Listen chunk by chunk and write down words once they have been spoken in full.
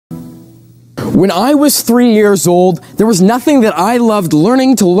When I was 3 years old, there was nothing that I loved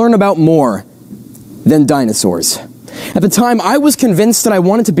learning about more than dinosaurs. At the time, I was convinced that I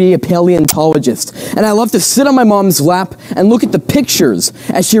wanted to be a paleontologist, and I loved to sit on my mom's lap and look at the pictures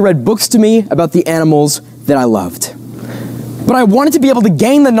as she read books to me about the animals that I loved. But I wanted to be able to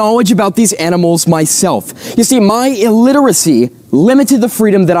gain the knowledge about these animals myself. You see, my illiteracy limited the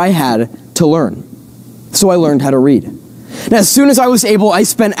freedom that I had to learn. So I learned how to read. And as soon as I was able, I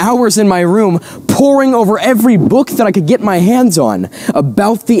spent hours in my room poring over every book that I could get my hands on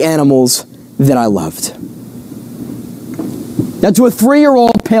about the animals that I loved. Now, to a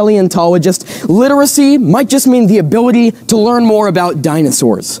 3-year-old paleontologist, literacy might just mean the ability to learn more about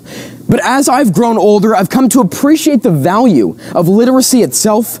dinosaurs. But as I've grown older, I've come to appreciate the value of literacy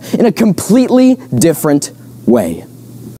itself in a completely different way.